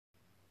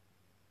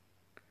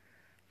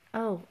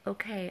Oh,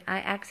 okay. I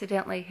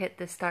accidentally hit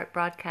the start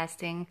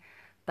broadcasting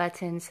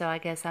button, so I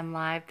guess I'm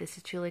live. This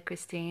is Julie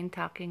Christine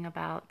talking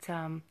about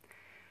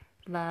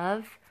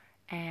love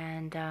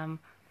and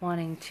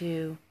wanting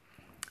to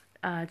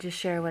just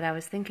share what I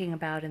was thinking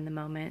about in the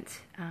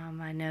moment.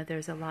 I know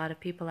there's a lot of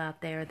people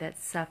out there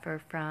that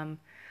suffer from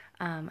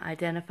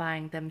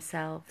identifying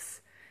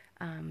themselves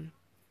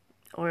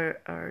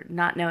or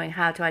not knowing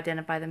how to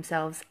identify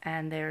themselves,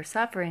 and they're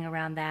suffering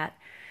around that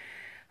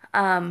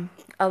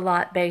a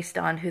lot based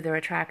on who they're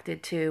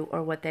attracted to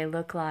or what they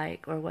look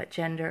like or what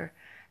gender.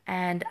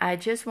 And I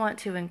just want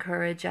to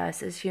encourage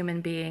us as human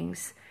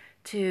beings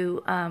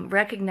to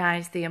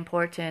recognize the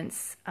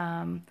importance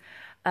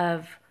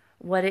of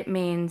what it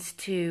means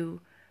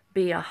to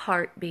be a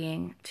heart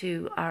being,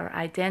 to our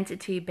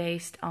identity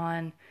based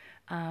on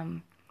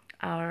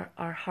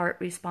our heart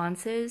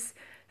responses.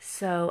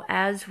 So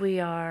as we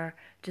are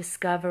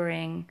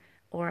discovering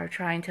or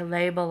trying to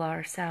label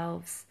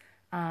ourselves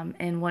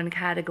in one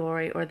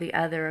category or the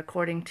other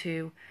according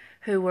to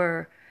who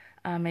we're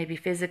maybe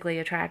physically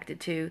attracted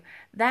to,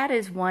 that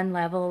is one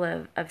level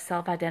of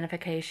self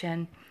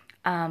identification.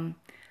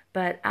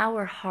 But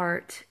our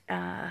heart,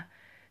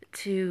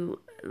 to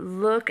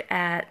look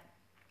at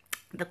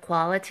the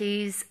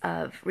qualities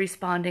of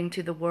responding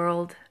to the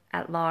world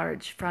at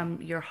large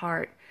from your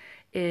heart,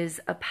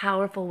 is a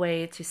powerful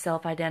way to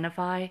self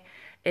identify.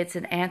 It's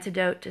an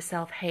antidote to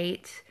self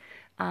hate.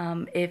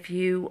 If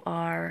you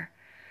are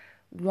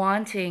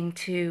wanting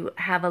to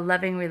have a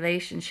loving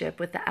relationship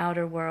with the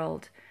outer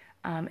world,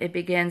 it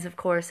begins, of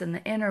course, in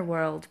the inner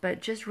world,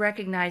 but just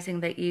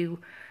recognizing that you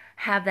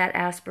have that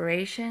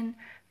aspiration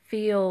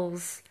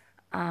feels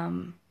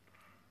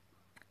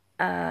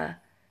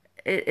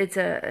it's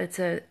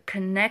a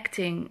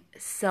connecting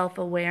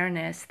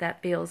self-awareness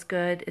that feels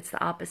good. It's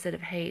the opposite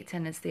of hate,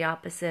 and it's the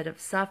opposite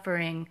of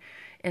suffering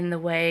in the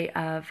way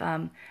of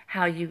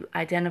how you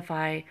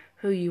identify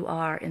who you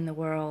are in the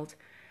world.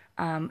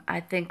 I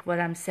think what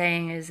I'm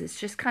saying is it's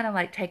just kind of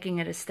like taking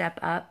it a step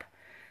up.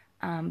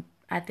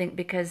 I think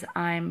because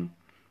I'm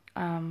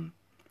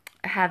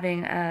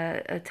having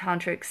a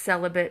tantric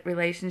celibate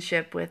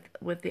relationship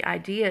with the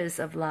ideas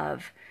of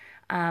love,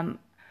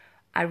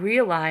 I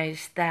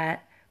realized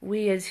that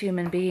we as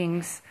human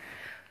beings,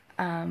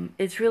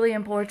 it's really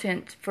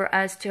important for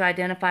us to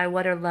identify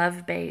what are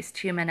love-based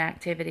human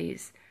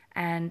activities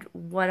and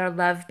what are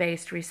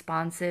love-based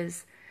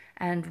responses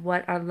and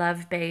what are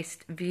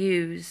love-based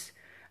views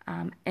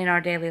in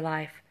our daily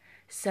life.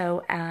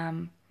 So,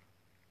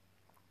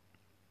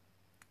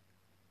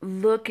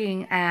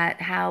 looking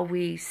at how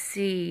we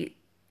see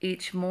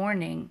each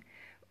morning,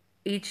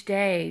 each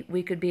day,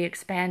 we could be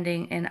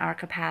expanding in our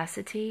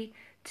capacity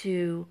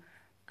to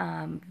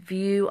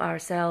view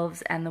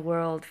ourselves and the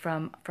world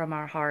from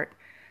our heart,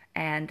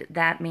 and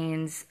that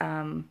means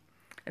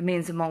it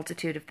means a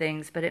multitude of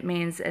things, but it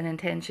means an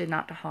intention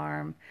not to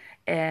harm.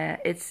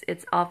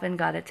 It's often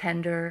got a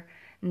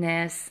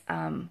tenderness,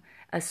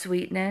 a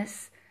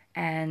sweetness,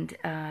 and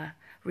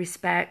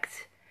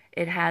respect.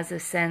 It has a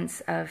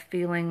sense of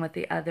feeling what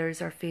the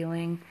others are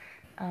feeling.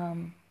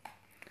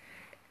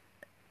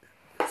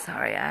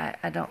 Sorry,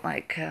 I don't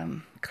like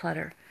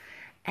clutter.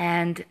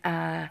 And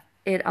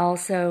it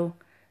also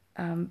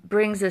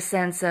brings a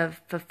sense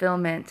of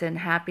fulfillment and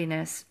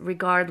happiness,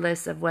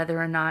 regardless of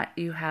whether or not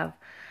you have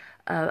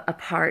a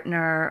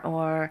partner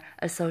or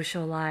a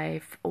social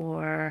life,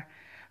 or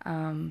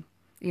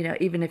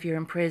even if you're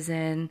in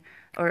prison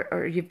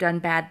or you've done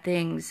bad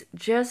things.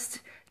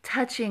 Just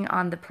touching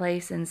on the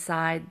place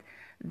inside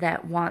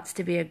that wants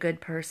to be a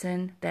good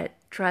person, that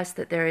trusts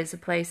that there is a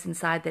place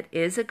inside that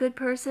is a good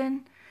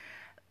person,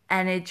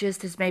 and it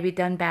just has maybe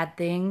done bad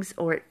things,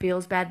 or it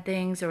feels bad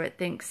things, or it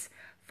thinks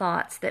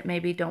thoughts that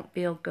maybe don't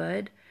feel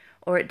good,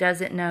 or it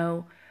doesn't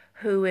know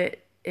who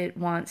it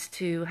wants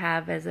to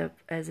have as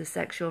a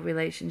sexual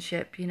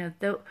relationship.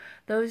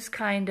 Those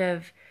kind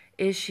of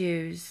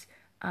issues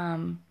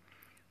can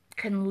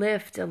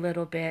lift a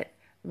little bit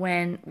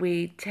when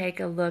we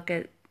take a look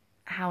at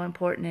how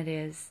important it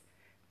is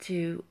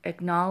to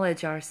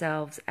acknowledge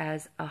ourselves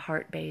as a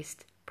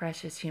heart-based,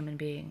 precious human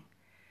being.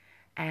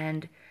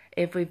 And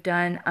if we've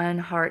done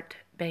unheart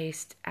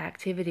based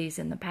activities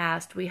in the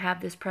past, we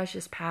have this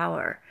precious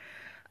power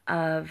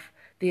of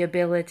the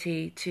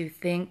ability to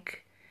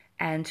think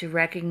and to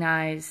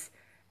recognize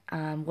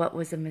what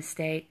was a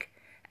mistake.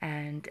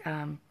 And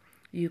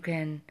you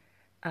can,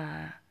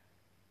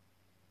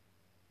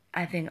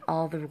 I think,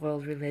 all the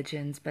world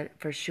religions, but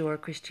for sure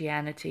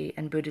Christianity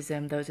and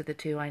Buddhism, those are the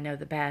two I know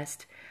the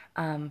best,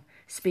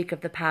 speak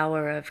of the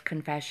power of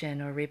confession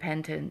or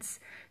repentance.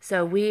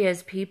 So we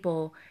as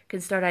people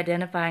can start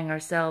identifying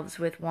ourselves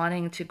with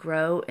wanting to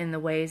grow in the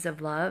ways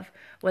of love,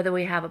 whether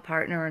we have a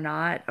partner or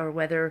not, or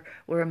whether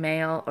we're a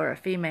male or a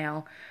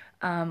female.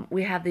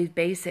 We have these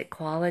basic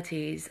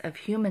qualities of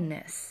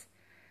humanness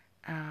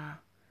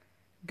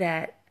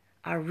that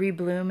are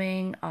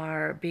reblooming,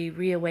 are be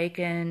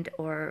reawakened,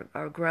 or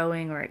are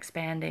growing or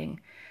expanding.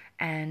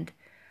 And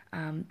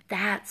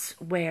that's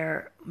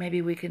where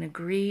maybe we can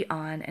agree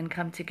on and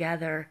come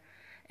together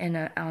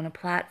on a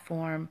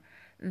platform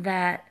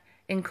that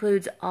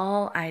includes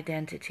all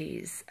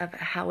identities of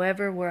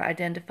however we're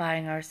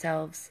identifying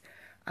ourselves,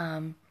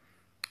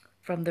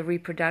 from the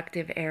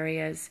reproductive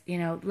areas.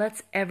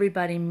 Let's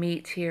everybody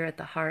meet here at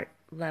the heart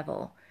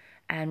level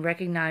and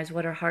recognize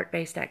what are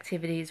heart-based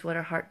activities, what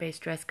are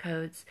heart-based dress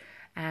codes,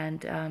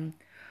 and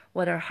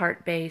what are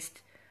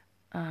heart-based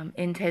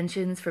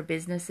intentions for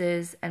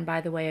businesses. And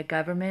by the way, a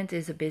government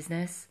is a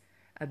business,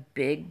 a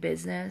big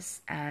business,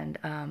 and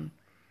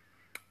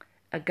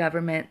a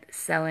government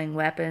selling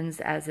weapons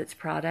as its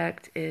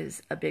product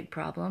is a big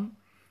problem.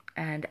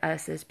 And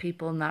us as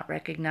people not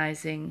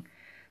recognizing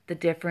the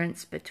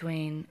difference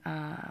between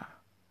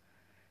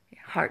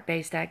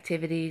heart-based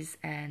activities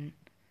and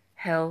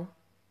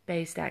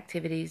hell-based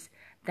activities,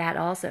 that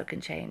also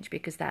can change,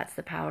 because that's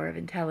the power of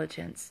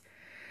intelligence.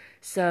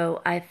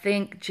 So I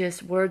think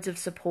just words of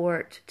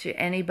support to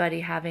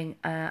anybody having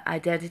an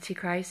identity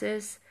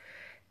crisis.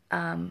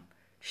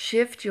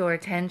 Shift your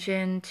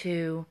attention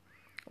to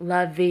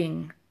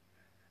loving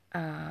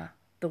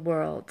the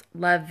world,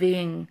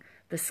 loving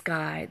the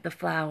sky, the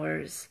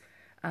flowers,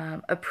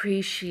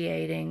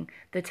 appreciating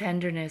the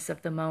tenderness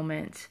of the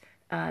moment,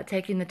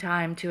 taking the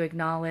time to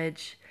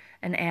acknowledge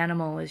an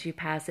animal as you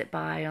pass it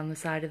by on the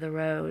side of the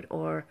road,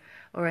 or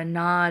a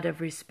nod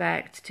of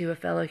respect to a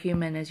fellow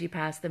human as you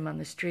pass them on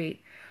the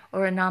street,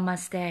 or a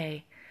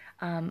namaste.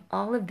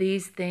 All of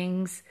these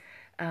things,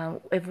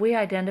 if we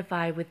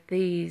identify with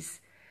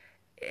these,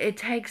 it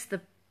takes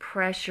the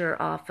pressure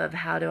off of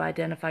how to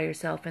identify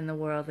yourself in the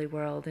worldly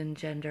world and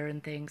gender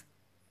and things.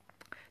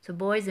 So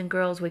boys and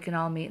girls, we can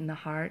all meet in the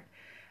heart,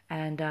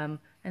 and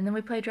then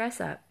we play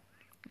dress up.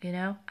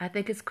 I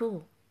think it's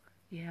cool.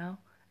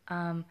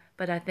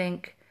 But I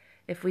think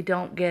if we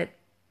don't get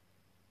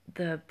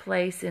the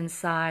place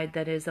inside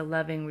that is a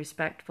loving,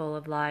 respectful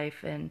of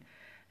life, and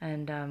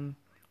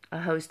a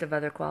host of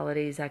other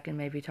qualities I can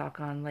maybe talk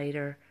on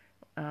later.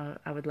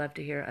 I would love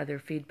to hear other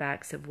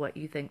feedbacks of what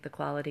you think the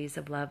qualities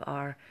of love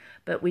are.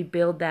 But we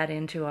build that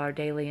into our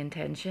daily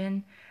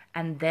intention,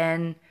 and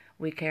then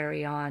we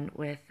carry on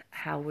with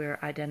how we're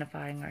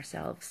identifying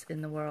ourselves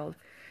in the world.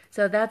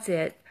 So that's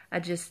it.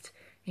 I just,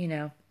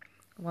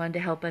 wanted to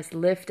help us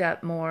lift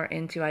up more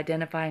into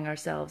identifying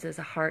ourselves as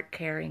a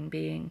heart-caring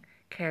being,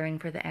 caring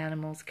for the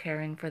animals,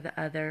 caring for the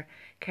other,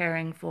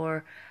 caring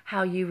for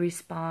how you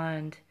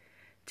respond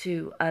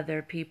to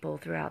other people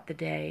throughout the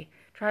day,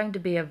 trying to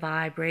be a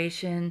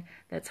vibration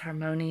that's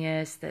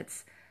harmonious,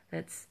 that's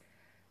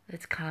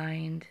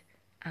kind,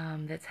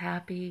 that's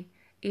happy,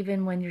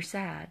 even when you're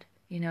sad.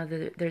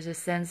 There's a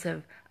sense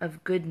of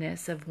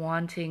goodness, of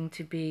wanting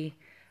to be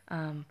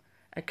a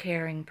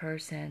caring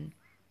person.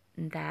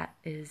 And that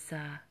is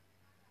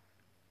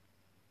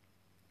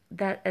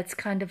it's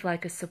kind of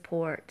like a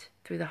support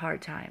through the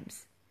hard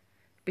times,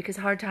 because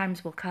hard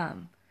times will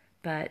come,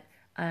 but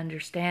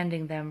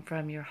understanding them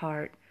from your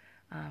heart,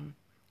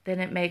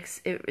 then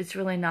it's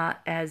really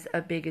not as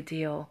a big a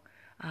deal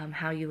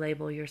how you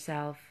label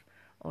yourself,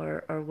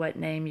 or what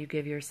name you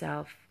give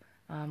yourself,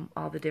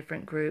 all the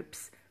different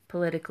groups,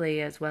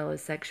 politically as well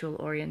as sexual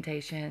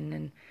orientation.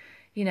 And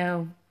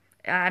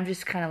I'm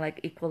just kind of like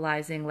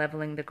equalizing,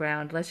 leveling the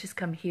ground. Let's just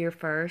come here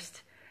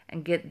first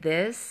and get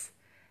this,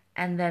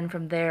 and then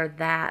from there,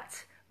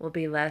 that will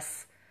be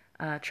less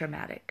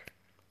traumatic.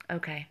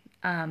 Okay,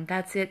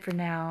 that's it for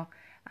now.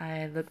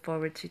 I look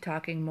forward to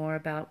talking more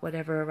about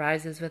whatever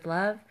arises with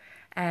love,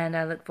 and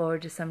I look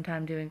forward to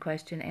sometime doing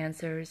question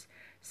answers,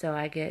 so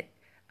I get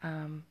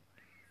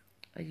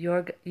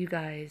you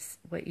guys,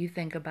 what you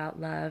think about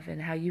love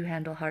and how you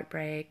handle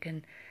heartbreak,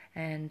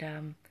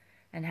 and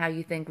how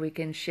you think we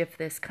can shift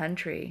this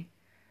country,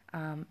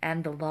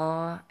 and the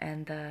law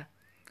and the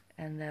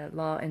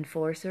law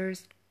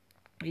enforcers,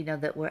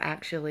 that we're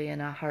actually in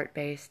a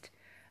heart-based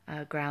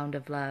ground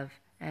of love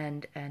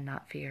and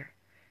not fear.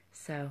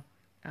 So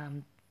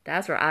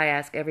that's where I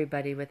ask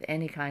everybody with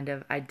any kind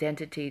of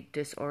identity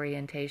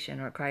disorientation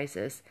or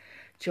crisis,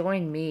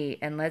 join me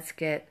and let's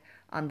get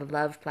on the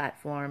love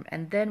platform,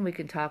 and then we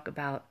can talk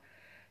about,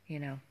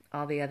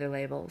 all the other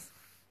labels.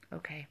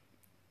 Okay,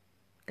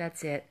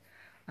 that's it.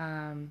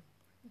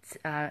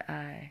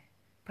 I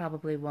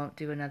probably won't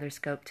do another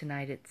scope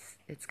tonight.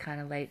 It's kind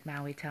of late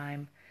Maui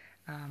time,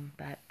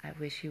 but I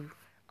wish you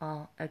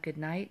all a good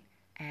night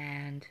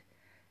and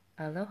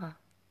aloha.